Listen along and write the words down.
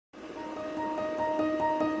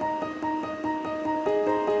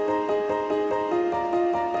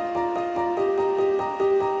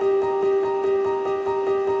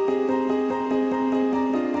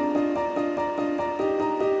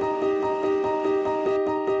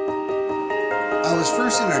I was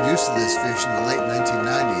first introduced to this fish in the late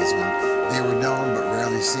 1990s when they were known but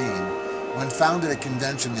rarely seen. When found at a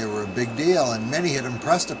convention, they were a big deal, and many had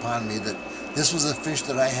impressed upon me that this was a fish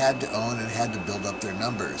that I had to own and had to build up their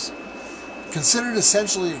numbers. Considered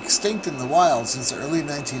essentially extinct in the wild since the early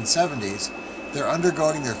 1970s, they're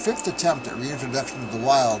undergoing their 5th attempt at reintroduction to the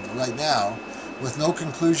wild right now, with no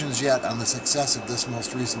conclusions yet on the success of this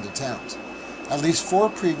most recent attempt. At least 4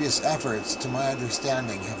 previous efforts, to my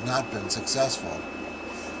understanding, have not been successful.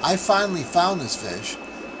 I finally found this fish,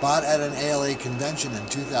 bought at an ALA convention in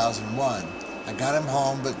 2001. I got them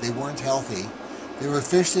home, but they weren't healthy. They were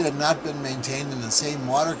fish that had not been maintained in the same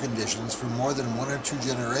water conditions for more than 1 or 2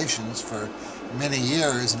 generations for many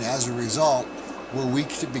years, and as a result were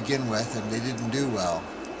weak to begin with, and they didn't do well.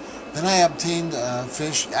 Then I obtained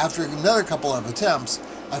fish. After another couple of attempts,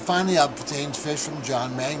 I finally obtained fish from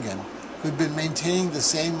John Mangan, who'd been maintaining the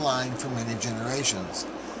same line for many generations.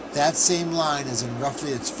 That same line is in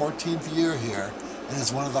roughly its 14th year here, and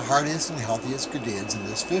is one of the hardiest and healthiest gudeids in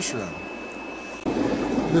this fish room.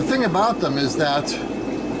 The thing about them is that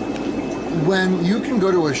when you can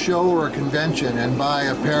go to a show or a convention and buy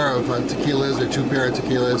a pair of tequilas or 2 pair of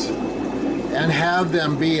tequilas and have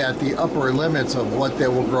them be at the upper limits of what they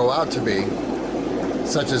will grow out to be,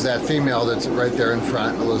 such as that female that's right there in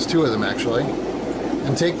front, well, there's 2 of them actually,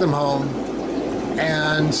 and take them home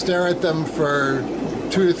and stare at them for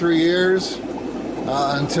 2 to 3 years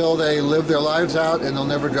until they live their lives out, and they'll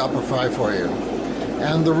never drop a fry for you.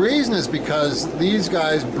 And the reason is because these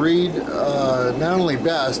guys breed not only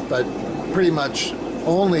best, but pretty much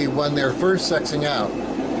only when they're first sexing out.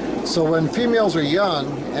 So when females are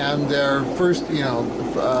young and they're first, about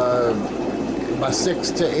 6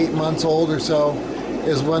 to 8 months old or so,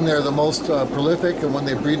 is when they're the most prolific and when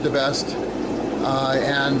they breed the best.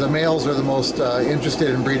 And the males are the most interested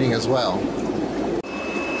in breeding as well.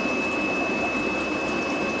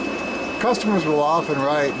 Customers will often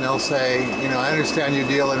write and they'll say, I understand you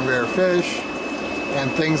deal in rare fish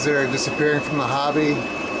and things that are disappearing from the hobby.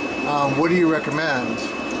 What do you recommend?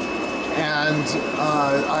 And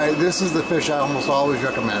this is the fish I almost always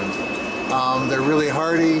recommend. They're really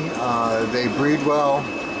hardy, they breed well,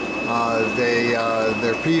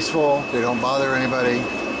 they're peaceful, they don't bother anybody.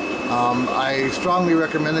 I strongly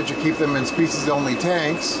recommend that you keep them in species-only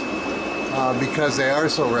tanks because they are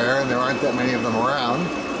so rare and there aren't that many of them around.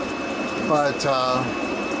 But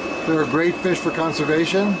they're a great fish for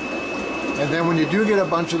conservation. And then when you do get a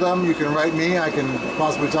bunch of them, you can write me. I can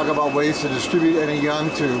possibly talk about ways to distribute any young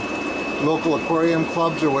to local aquarium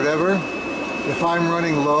clubs or whatever. If I'm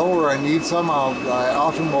running low or I need some, I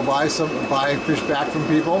often will buy fish back from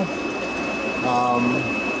people.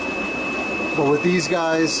 But with these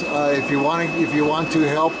guys, if you want to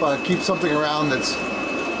help keep something around that's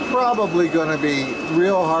probably going to be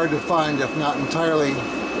real hard to find, if not entirely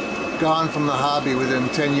gone from the hobby within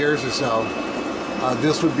 10 years or so,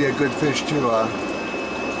 this would be a good fish to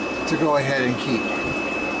go ahead and keep.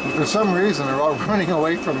 And for some reason, they're all running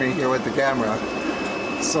away from me here with the camera,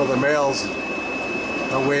 so the males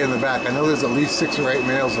are way in the back. I know there's at least 6 or 8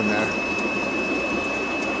 males in there,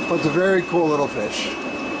 but it's a very cool little fish.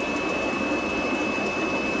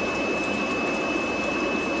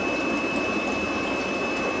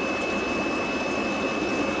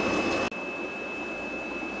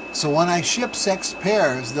 So when I ship sexed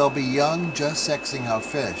pairs, they'll be young, just sexing out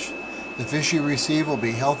fish. The fish you receive will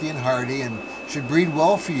be healthy and hardy and should breed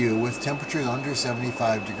well for you with temperatures under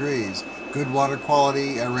 75 degrees, good water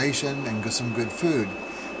quality, aeration, and some good food.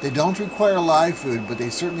 They don't require live food, but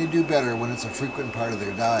they certainly do better when it's a frequent part of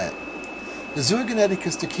their diet. The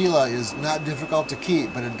Zoogeneticus tequila is not difficult to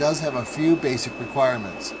keep, but it does have a few basic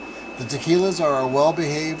requirements. The tequilas are a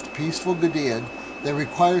well-behaved, peaceful gudeid that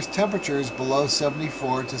requires temperatures below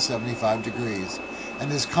 74 to 75 degrees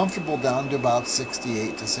and is comfortable down to about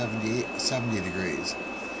 68 to 70 degrees.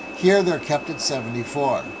 Here they're kept at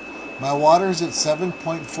 74. My water is at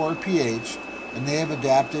 7.4 pH and they have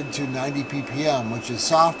adapted to 90 ppm, which is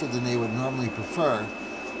softer than they would normally prefer,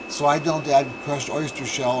 so I don't add crushed oyster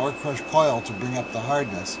shell or crushed coil to bring up the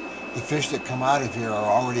hardness. The fish that come out of here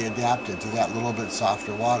are already adapted to that little bit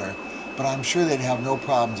softer water, but I'm sure they'd have no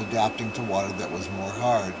problems adapting to water that was more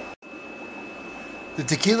hard. The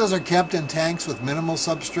tequilas are kept in tanks with minimal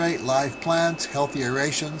substrate, live plants, healthy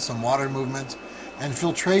aeration, some water movement, and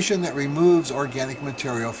filtration that removes organic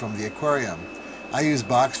material from the aquarium. I use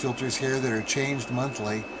box filters here that are changed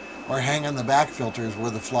monthly, or hang on the back filters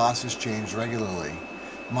where the floss is changed regularly.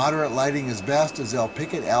 Moderate lighting is best as they'll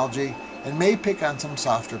pick at algae and may pick on some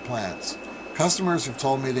softer plants. Customers have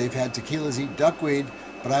told me they've had tequilas eat duckweed,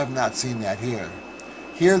 but I have not seen that here.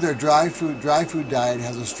 Here their dry food diet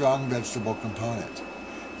has a strong vegetable component.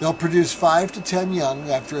 They'll produce 5 to 10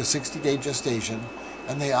 young after a 60-day gestation,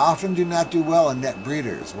 and they often do not do well in net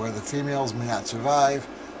breeders, where the females may not survive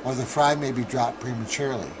or the fry may be dropped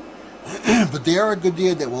prematurely. But they are a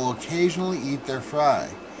goodea that will occasionally eat their fry.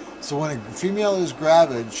 So when a female is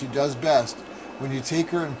gravid, she does best when you take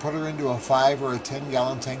her and put her into a 5 or a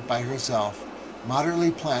 10-gallon tank by herself,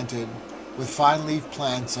 moderately planted, with fine leaf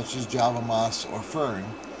plants such as Java moss or fern.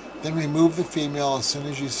 Then remove the female as soon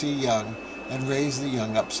as you see young and raise the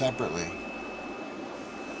young up separately.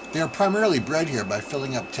 They are primarily bred here by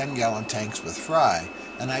filling up 10-gallon tanks with fry,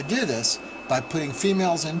 and I do this by putting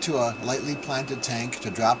females into a lightly planted tank to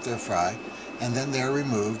drop their fry, and then they are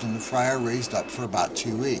removed and the fry are raised up for about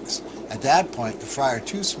 2 weeks. At that point, the fry are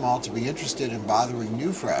too small to be interested in bothering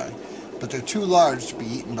new fry, but they're too large to be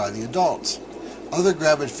eaten by the adults. Other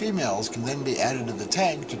gravid females can then be added to the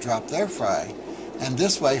tank to drop their fry, and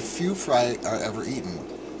this way few fry are ever eaten.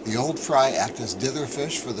 The old fry act as dither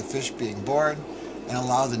fish for the fish being born and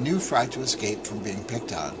allow the new fry to escape from being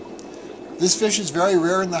picked on. This fish is very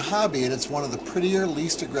rare in the hobby, and it's one of the prettier,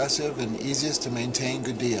 least aggressive, and easiest to maintain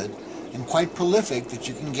goodea, and quite prolific that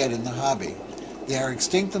you can get in the hobby. They are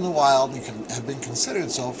extinct in the wild and have been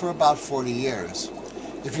considered so for about 40 years.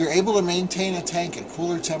 If you're able to maintain a tank at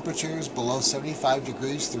cooler temperatures below 75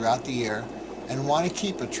 degrees throughout the year and want to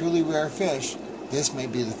keep a truly rare fish, this may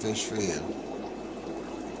be the fish for you.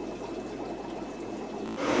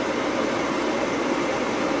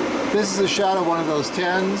 This is a shot of one of those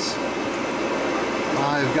tens.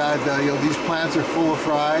 I've got, these plants are full of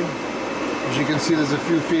fry. As you can see, there's a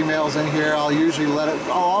few females in here. I'll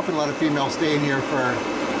often let a female stay in here for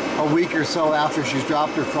a week or so after she's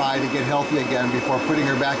dropped her fry to get healthy again before putting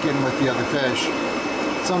her back in with the other fish.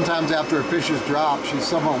 Sometimes after a fish is dropped, she's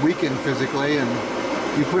somewhat weakened physically, and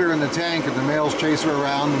you put her in the tank and the males chase her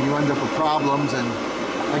around and you end up with problems. And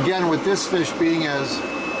again, with this fish being as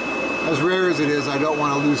rare as it is, I don't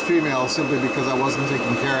want to lose females simply because I wasn't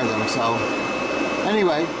taking care of them. So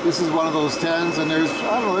anyway, this is one of those tens, and there's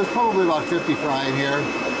probably about 50 fry in here,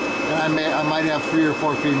 and I might have 3 or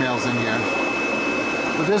 4 females in here.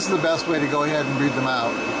 But this is the best way to go ahead and breed them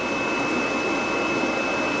out.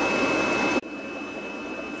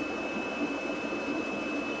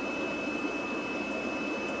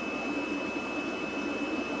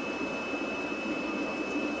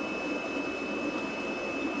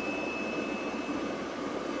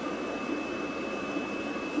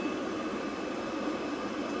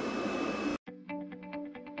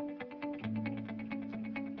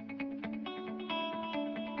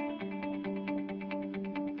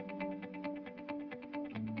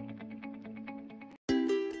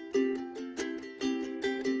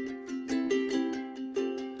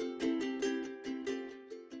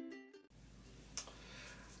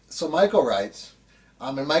 So Michael writes,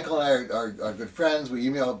 and Michael and I are good friends. We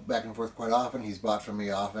email back and forth quite often. He's bought from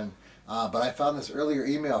me often. But I found this earlier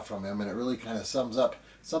email from him, and it really kind of sums up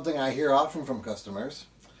something I hear often from customers.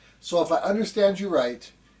 So if I understand you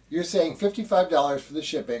right, you're saying $55 for the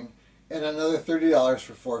shipping and another $30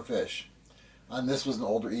 for 4 fish. And this was an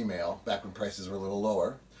older email, back when prices were a little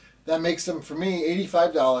lower. That makes them, for me,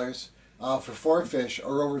 $85 for 4 fish,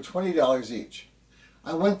 or over $20 each.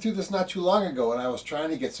 I went through this not too long ago, and I was trying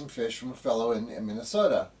to get some fish from a fellow in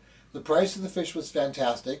Minnesota. The price of the fish was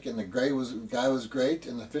fantastic, and the guy was great,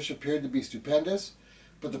 and the fish appeared to be stupendous,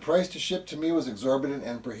 but the price to ship to me was exorbitant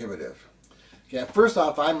and prohibitive. Okay, first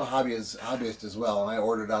off, I'm a hobbyist as well, and I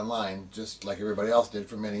ordered online, just like everybody else did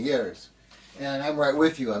for many years. And I'm right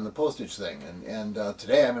with you on the postage thing, and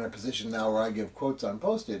today I'm in a position now where I give quotes on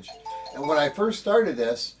postage. And when I first started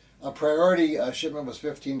this, a priority shipment was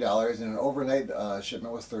 $15 and an overnight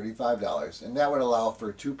shipment was $35. And that would allow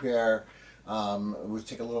for 2 pair, would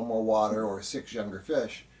take a little more water, or 6 younger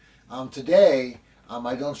fish. Today,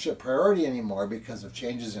 I don't ship priority anymore because of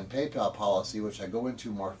changes in PayPal policy, which I go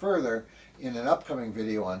into more further in an upcoming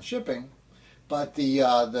video on shipping. But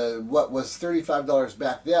what was $35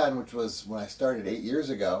 back then, which was when I started 8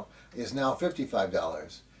 years ago, is now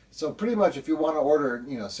 $55. So pretty much if you want to order,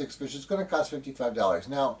 6 fish, it's going to cost $55.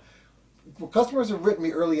 Now, customers have written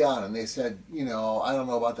me early on and they said, I don't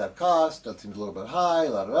know about that cost, that seems a little bit high,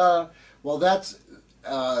 la da da. Well, that's,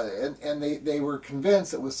 and they were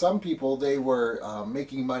convinced that with some people they were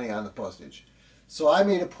making money on the postage. So I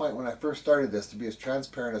made a point when I first started this to be as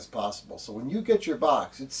transparent as possible. So when you get your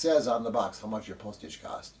box, it says on the box how much your postage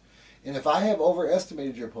cost. And if I have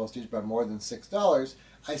overestimated your postage by more than $6,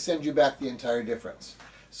 I send you back the entire difference.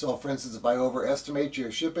 So for instance, if I overestimate your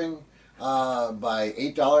shipping by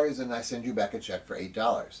 $8, then I send you back a check for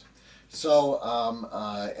 $8. So,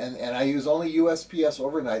 and I use only USPS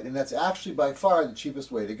overnight, and that's actually by far the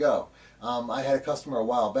cheapest way to go. I had a customer a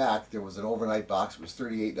while back. There was an overnight box. It was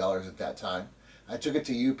 $38 at that time. I took it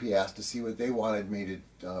to UPS to see what they wanted me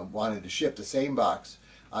to wanted to ship the same box,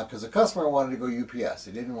 because the customer wanted to go UPS.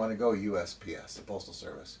 They didn't want to go USPS, the Postal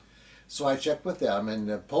Service. So I checked with them, and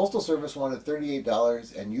the Postal Service wanted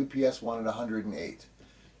 $38, and UPS wanted $108.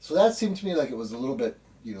 So that seemed to me like it was a little bit,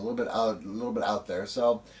 a little bit out there.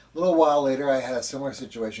 So a little while later, I had a similar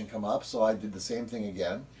situation come up, so I did the same thing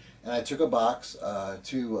again, and I took a box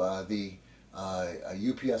to the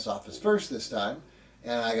UPS office first this time,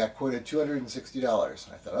 and I got quoted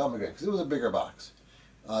 $260. I thought, oh my god, because it was a bigger box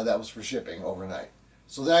that was for shipping overnight.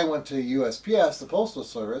 So then I went to USPS, the Postal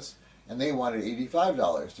Service, and they wanted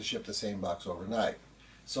 $85 to ship the same box overnight.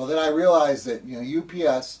 So then I realized that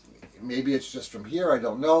UPS, maybe it's just from here, I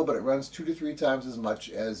don't know, but it runs 2 to 3 times as much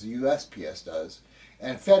as USPS does.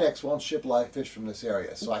 And FedEx won't ship live fish from this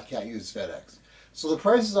area, so I can't use FedEx. So the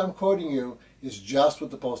prices I'm quoting you is just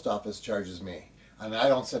what the post office charges me. And I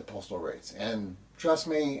don't set postal rates. And trust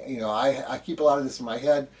me, I keep a lot of this in my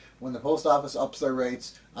head. When the post office ups their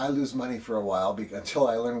rates, I lose money for a while until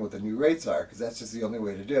I learn what the new rates are, because that's just the only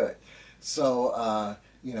way to do it. So,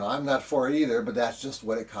 I'm not for it either, but that's just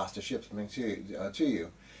what it costs to ship something to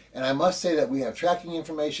you. And I must say that we have tracking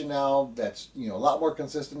information now that's a lot more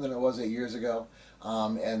consistent than it was 8 years ago.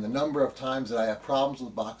 And the number of times that I have problems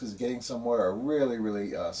with boxes getting somewhere are really,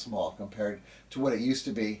 really small compared to what it used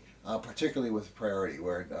to be, particularly with Priority,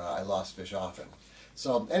 where I lost fish often.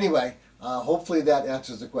 So anyway, hopefully that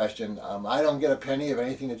answers the question. I don't get a penny of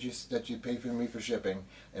anything that you pay for me for shipping.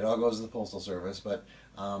 It all goes to the Postal Service, but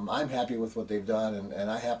I'm happy with what they've done,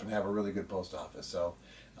 and I happen to have a really good post office. So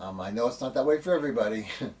I know it's not that way for everybody,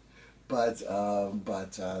 but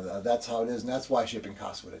that's how it is, and that's why shipping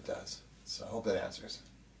costs what it does. So I hope that answers.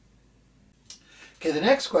 Okay, the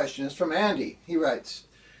next question is from Andy. He writes,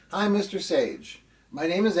 "Hi, Mr. Sage. My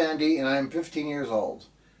name is Andy, and I am 15 years old.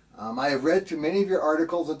 I have read through many of your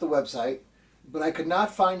articles at the website, but I could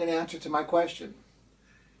not find an answer to my question.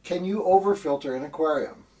 Can you overfilter an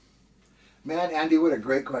aquarium?" Man, Andy, what a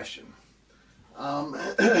great question.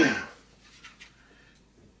 The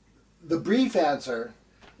brief answer,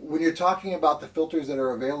 when you're talking about the filters that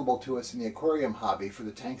are available to us in the aquarium hobby for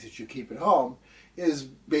the tanks that you keep at home, is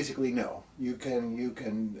basically no. You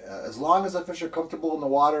can as long as the fish are comfortable in the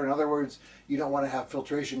water. In other words, you don't want to have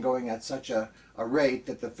filtration going at such a rate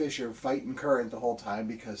that the fish are fighting current the whole time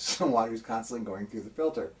because the water is constantly going through the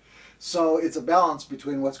filter. So it's a balance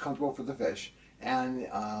between what's comfortable for the fish and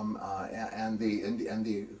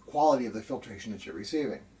the quality of the filtration that you're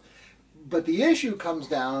receiving. But the issue comes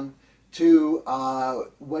down to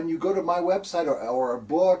when you go to my website or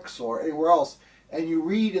books or anywhere else, and you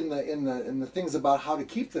read in the things about how to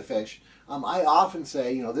keep the fish. I often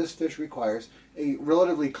say, this fish requires a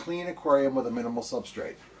relatively clean aquarium with a minimal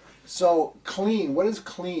substrate. So clean, what is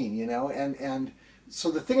clean? And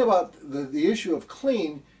so the thing about the issue of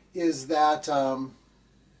clean is that,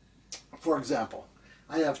 for example,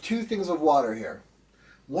 I have 2 things of water here.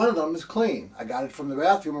 One of them is clean. I got it from the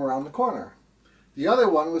bathroom around the corner. The other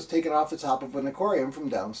one was taken off the top of an aquarium from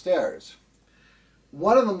downstairs.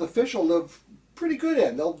 One of them, the fish will live pretty good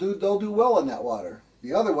in. They'll do well in that water.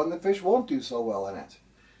 The other one, the fish won't do so well in it.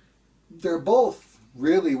 They're both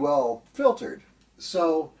really well filtered.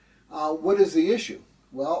 So what is the issue?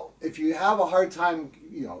 Well, if you have a hard time,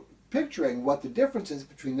 picturing what the difference is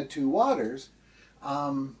between the 2 waters,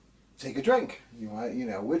 take a drink.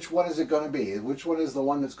 Which one is it going to be? Which one is the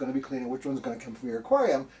one that's going to be clean, and which one's going to come from your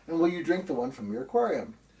aquarium? And will you drink the one from your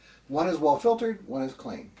aquarium? One is well filtered, one is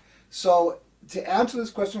clean. So to answer this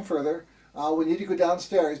question further, we need to go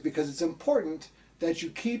downstairs because it's important that you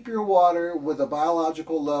keep your water with a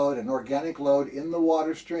biological load, an organic load in the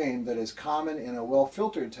water stream that is common in a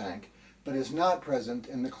well-filtered tank, but is not present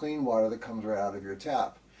in the clean water that comes right out of your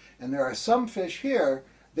tap. And there are some fish here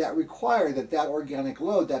that require that organic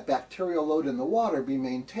load, that bacterial load in the water, be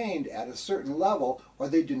maintained at a certain level or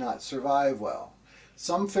they do not survive well.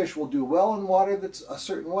 Some fish will do well in water that's a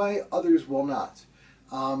certain way, others will not.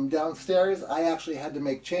 Downstairs, I actually had to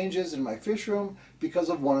make changes in my fish room because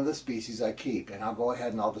of one of the species I keep. And I'll go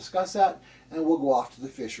ahead and I'll discuss that, and we'll go off to the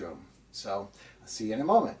fish room. So, I'll see you in a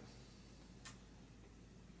moment.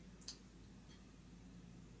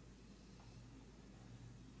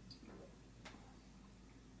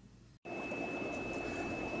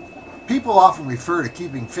 People often refer to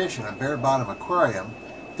keeping fish in a bare bottom aquarium,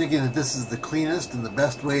 thinking that this is the cleanest and the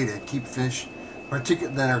best way to keep fish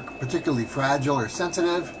that are particularly fragile or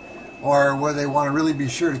sensitive, or where they want to really be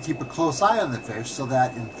sure to keep a close eye on the fish so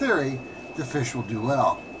that, in theory, the fish will do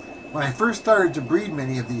well. When I first started to breed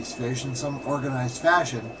many of these fish in some organized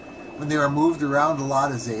fashion, when they were moved around a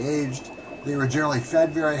lot as they aged, they were generally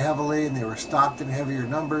fed very heavily and they were stocked in heavier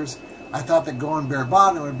numbers, I thought that going bare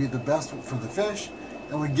bottom would be the best for the fish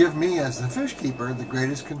and would give me, as the fish keeper, the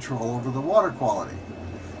greatest control over the water quality.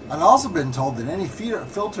 I'd also been told that any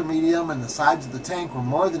filter medium and the sides of the tank were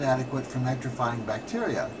more than adequate for nitrifying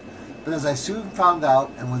bacteria. But as I soon found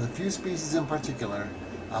out, and with a few species in particular,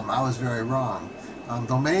 I was very wrong.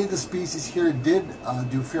 Though many of the species here did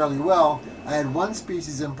do fairly well, I had one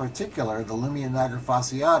species in particular, the Limia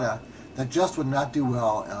nigrofasciata, that just would not do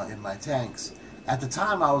well in my tanks. At the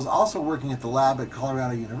time, I was also working at the lab at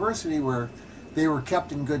Colorado University where they were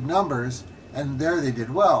kept in good numbers, and there they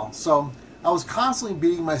did well. So I was constantly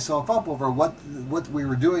beating myself up over what we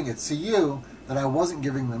were doing at CU that I wasn't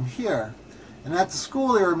giving them here. And at the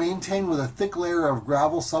school, they were maintained with a thick layer of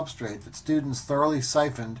gravel substrate that students thoroughly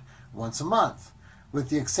siphoned once a month. With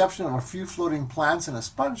the exception of a few floating plants and a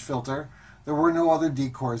sponge filter, there were no other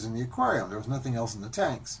decors in the aquarium. There was nothing else in the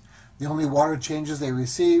tanks. The only water changes they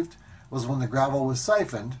received was when the gravel was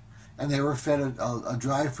siphoned, and they were fed a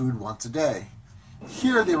dry food once a day.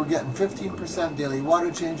 Here, they were getting 15% daily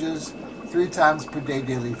water changes, 3 times per day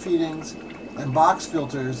daily feedings, and box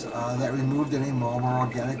filters that removed any mold or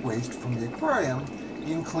organic waste from the aquarium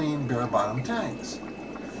in clean, bare-bottom tanks.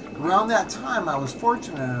 Around that time, I was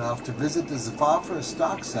fortunate enough to visit the Zafafra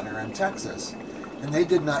Stock Center in Texas, and they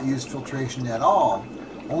did not use filtration at all,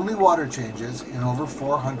 only water changes in over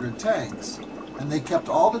 400 tanks, and they kept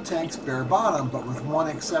all the tanks bare-bottom, but with one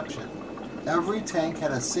exception. Every tank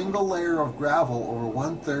had a single layer of gravel over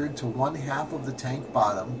 1/3 to 1/2 of the tank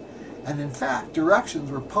bottom, and in fact,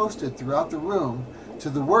 directions were posted throughout the room to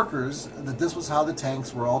the workers that this was how the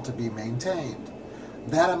tanks were all to be maintained.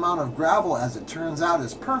 That amount of gravel, as it turns out,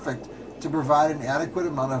 is perfect to provide an adequate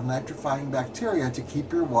amount of nitrifying bacteria to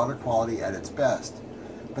keep your water quality at its best.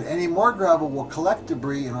 But any more gravel will collect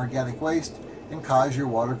debris and organic waste and cause your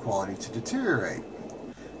water quality to deteriorate.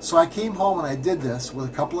 So I came home and I did this with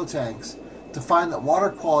a couple of tanks to find that water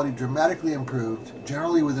quality dramatically improved,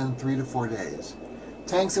 generally within 3 to 4 days.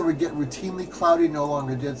 Tanks that would get routinely cloudy no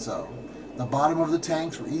longer did so. The bottom of the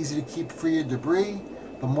tanks were easy to keep free of debris,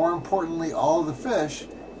 but more importantly, all of the fish,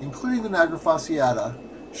 including the nigrofasciata,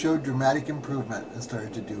 showed dramatic improvement and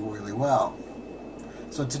started to do really well.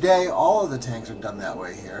 So today, all of the tanks are done that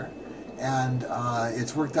way here, and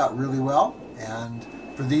it's worked out really well, and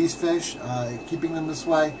for these fish, keeping them this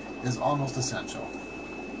way is almost essential.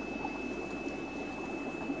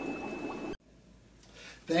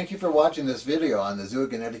 Thank you for watching this video on the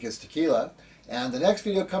Zoogeneticus tequila, and the next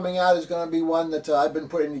video coming out is going to be one that I've been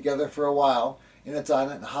putting together for a while, and it's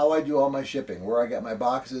on how I do all my shipping, where I get my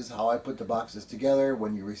boxes, how I put the boxes together,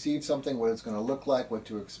 when you receive something, what it's going to look like, what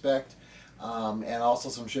to expect, and also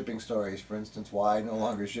some shipping stories, for instance, why I no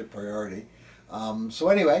longer ship priority. So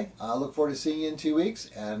anyway, I look forward to seeing you in 2 weeks,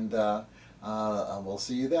 and we'll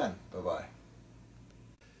see you then. Bye-bye.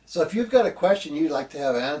 So if you've got a question you'd like to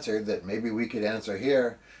have answered that maybe we could answer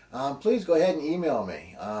here, please go ahead and email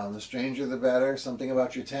me. The stranger the better, something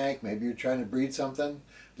about your tank, maybe you're trying to breed something.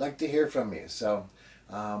 I'd like to hear from you. So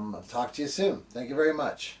I'll talk to you soon. Thank you very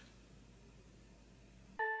much.